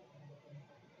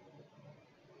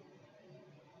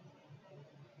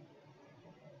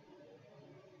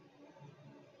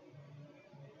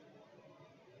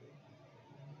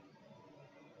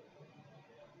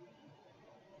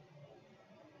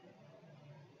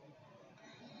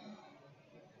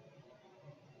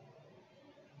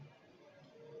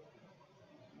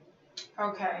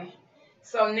 Okay,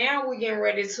 so now we're getting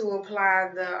ready to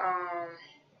apply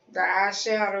the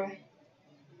eyeshadow.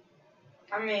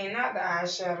 I mean, not the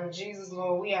eyeshadow. Jesus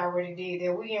Lord, we already did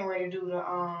that. We're getting ready to do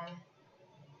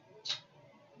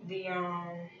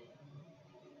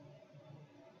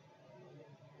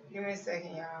give me a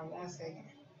second, y'all. 1 second.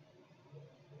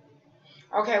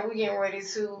 Okay, we're getting ready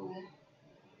to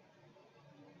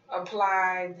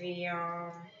apply the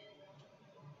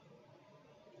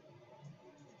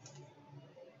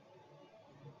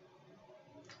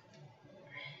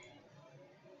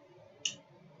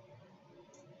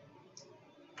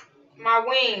my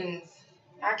wings.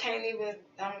 I can't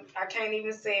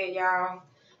even say it, y'all.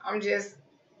 I'm just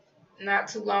not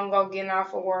too long ago getting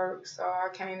off of work, so I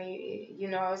can't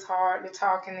even, it's hard to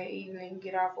talk in the evening,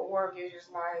 get off of work. It's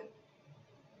just like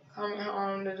coming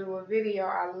home to do a video.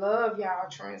 I love y'all,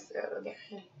 Trendsetter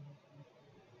Gang.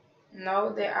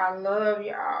 Know that I love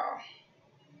y'all.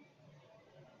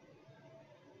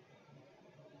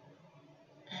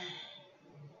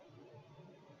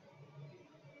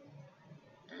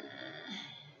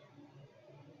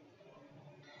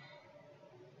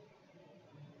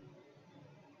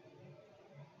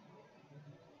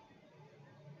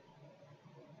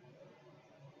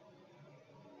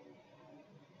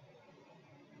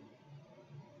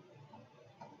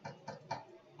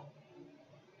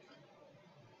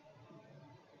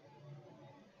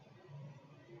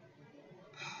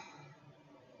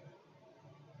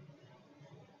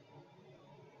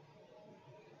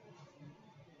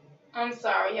 I'm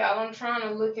sorry, y'all. I'm trying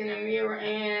to look in the mirror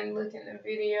and look at the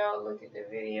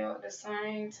video at the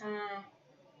same time.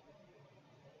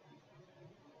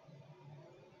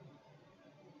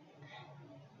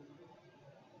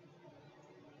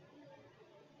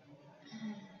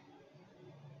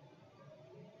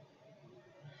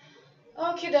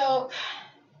 Okie doke.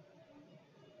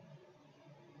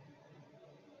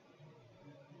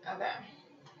 Okay.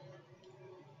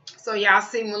 So y'all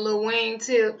see my little wing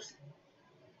tips?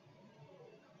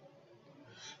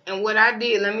 And what I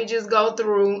did, let me just go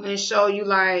through and show you,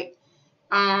 like,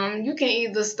 you can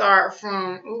either start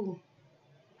from,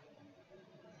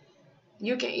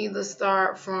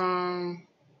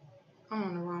 I'm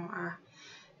on the wrong eye.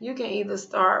 You can either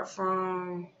start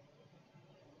from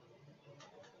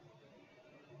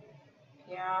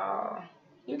y'all.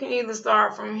 You can either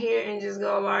start from here and just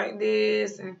go like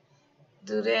this and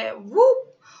do that, whoop,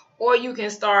 or you can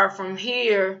start from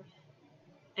here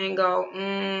and go,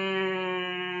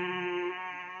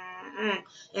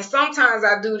 And sometimes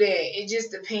I do that. It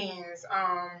just depends.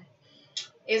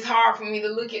 It's hard for me to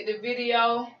look at the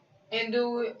video and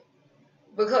do it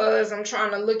because I'm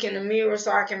trying to look in the mirror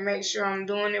so I can make sure I'm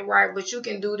doing it right. But you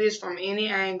can do this from any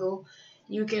angle.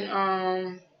 You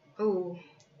can,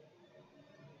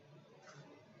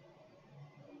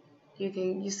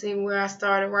 you see where I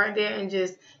started right there, and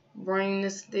just bring the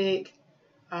stick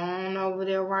on over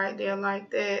there right there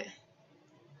like that.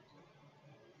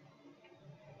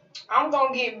 I'm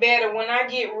gonna get better when I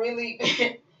get really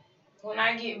when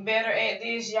I get better at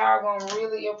this. Y'all gonna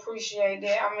really appreciate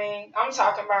that. I mean, I'm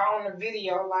talking about on the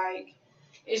video. Like,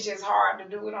 it's just hard to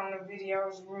do it on the video.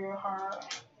 It's real hard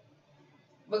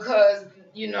because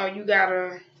you know you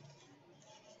gotta.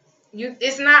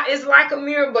 It's not. It's like a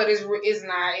mirror, but it's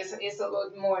not. It's a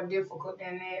little more difficult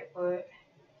than that. But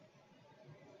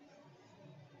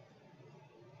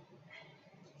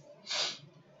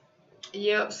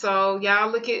yep. So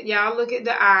y'all look at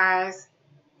the eyes.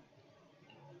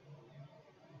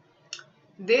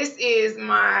 This is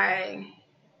my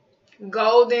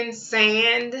golden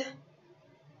sand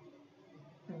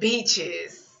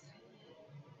beaches.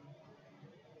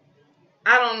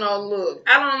 I don't know. Look,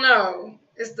 I don't know.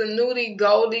 It's the nudie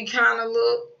goldie kind of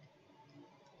look.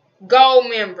 Gold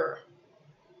member.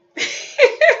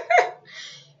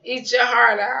 Eat your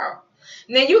heart out.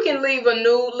 Now you can leave a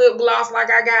nude lip gloss like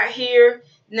I got here.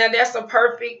 Now that's a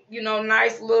perfect,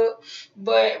 nice look.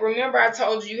 But remember I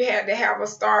told you had to have a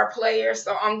star player.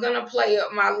 So I'm going to play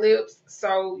up my lips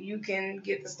so you can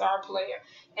get the star player.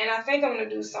 And I think I'm going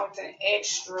to do something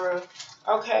extra.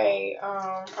 Okay.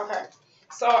 Okay.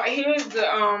 So here's the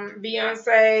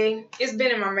Beyonce. It's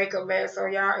been in my makeup bag, so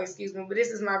y'all excuse me. But this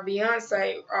is my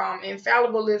Beyonce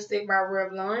Infallible Lipstick by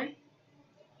Revlon.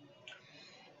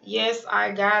 Yes,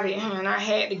 I got it, honey. I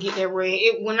had to get that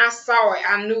red. When I saw it,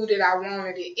 I knew that I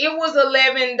wanted it. It was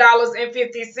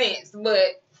 $11.50,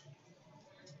 but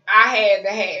I had to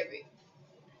have it.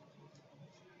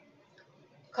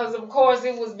 Because, of course,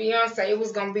 it was Beyonce. It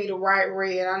was going to be the right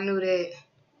red. I knew that.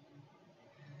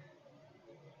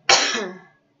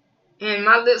 And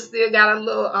my lips still got a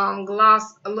little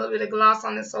gloss, a little bit of gloss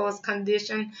on it, so it's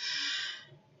conditioned.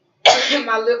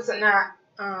 My lips are not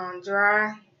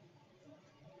dry.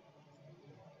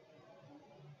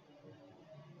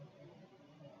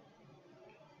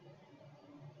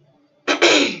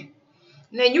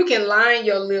 Now you can line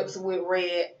your lips with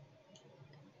red.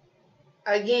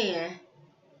 Again,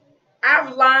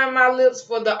 I've lined my lips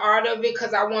for the art of it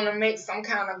because I want to make some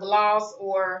kind of gloss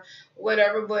or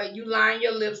whatever. But you line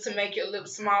your lips to make your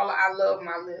lips smaller. I love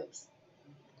my lips,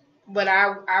 but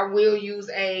I will use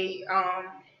a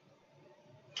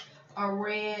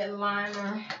red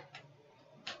liner.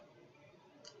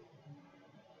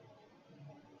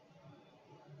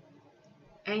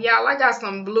 And y'all, I got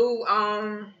some blue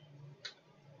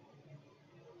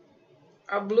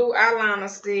a blue eyeliner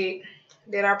stick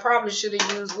that I probably should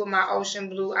have used with my ocean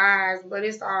blue eyes, but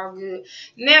it's all good.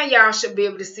 Now y'all should be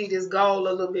able to see this gold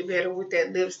a little bit better with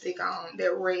that lipstick on,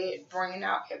 that red, bringing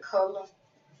out that color.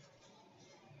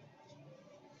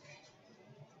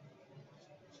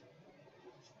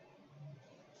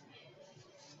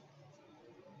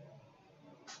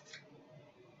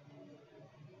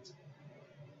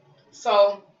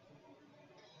 So,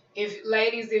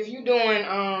 ladies, if you're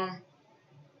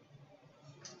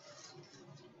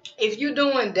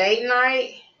doing date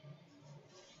night,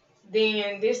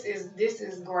 then this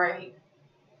is great.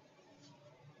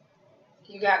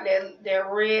 You got that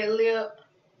red lip.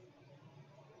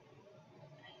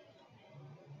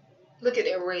 Look at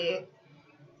that red.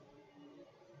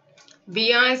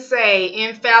 Beyonce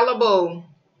Infallible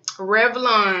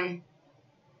Revlon.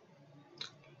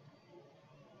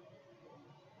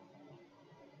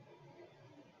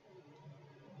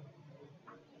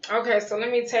 Okay, so let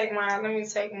me take my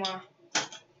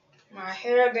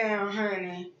hair down,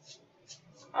 honey.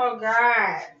 Oh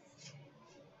God.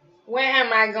 Where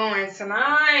am I going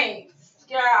tonight?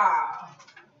 Y'all.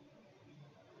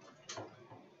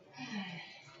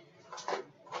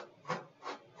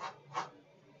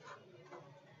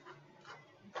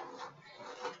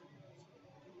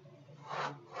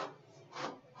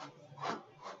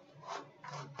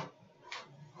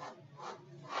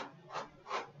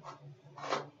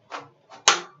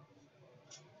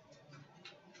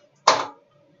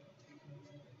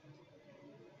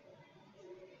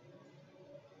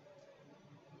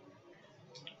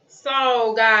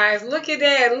 So, guys, look at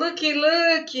that.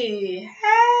 Looky. Hey,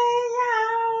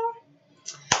 y'all.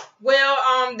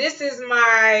 Well, this is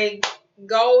my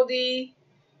Goldie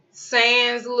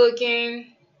Sands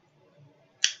looking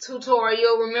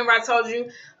tutorial. Remember I told you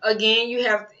again, you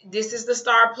have, this is the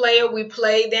star player. We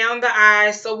play down the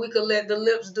eyes so we could let the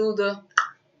lips do the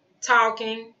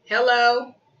talking.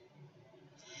 Hello.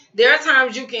 There are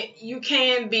times you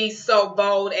can be so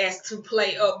bold as to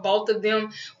play up both of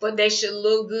them, but they should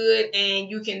look good, and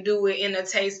you can do it in a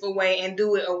tasteful way and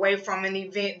do it away from an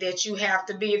event that you have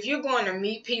to be. If you're going to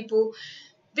meet people,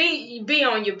 be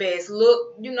on your best.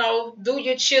 Look, do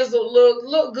your chiseled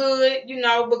look good,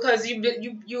 because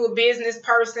you a business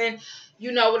person,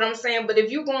 you know what I'm saying. But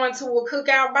if you're going to a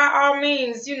cookout, by all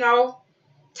means,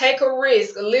 take a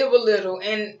risk, live a little,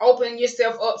 and open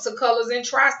yourself up to colors and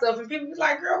try stuff. And people be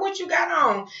like, girl, what you got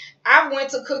on? I went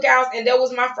to cookouts, and that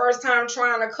was my first time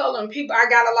trying a color, and I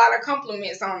got a lot of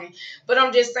compliments on it. But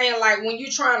I'm just saying, like, when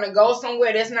you're trying to go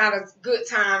somewhere, that's not a good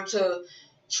time to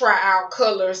try out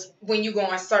colors when you go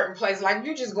in certain places. Like,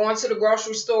 you just going to the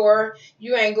grocery store,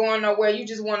 you ain't going nowhere, you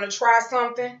just want to try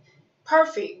something,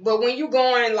 perfect. But when you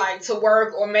going, like, to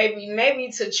work, or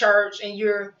maybe to church, and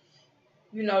you're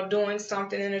doing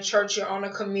something in the church, you're on a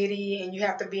committee, and you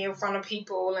have to be in front of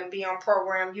people and be on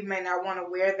program, you may not want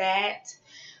to wear that.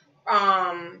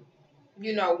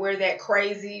 Wear that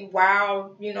crazy,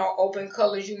 wild, open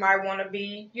colors. You might want to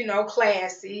be,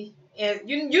 classy. And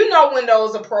you know when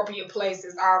those appropriate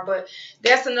places are. But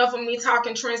that's enough of me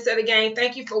talking trendsetter gang.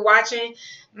 Thank you for watching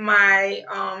my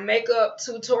makeup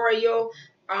tutorial.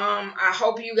 I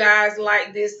hope you guys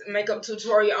like this makeup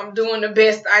tutorial. I'm doing the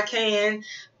best I can.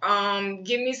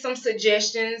 Give me some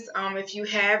suggestions if you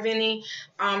have any.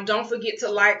 Don't forget to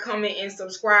like, comment, and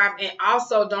subscribe. And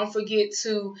also don't forget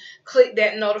to click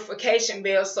that notification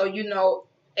bell so you know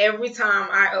every time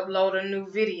I upload a new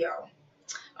video.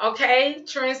 Okay,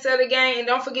 trendsetter gang, and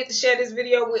don't forget to share this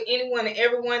video with anyone and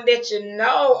everyone that you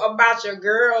know about your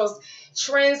girls.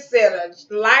 Trendsetter,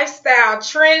 lifestyle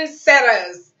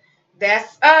trendsetters.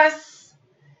 That's us.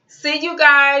 See you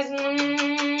guys.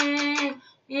 I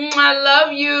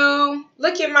love you.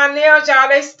 Look at my nails, y'all.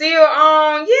 They still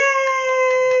on.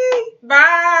 Yay.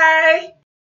 Bye.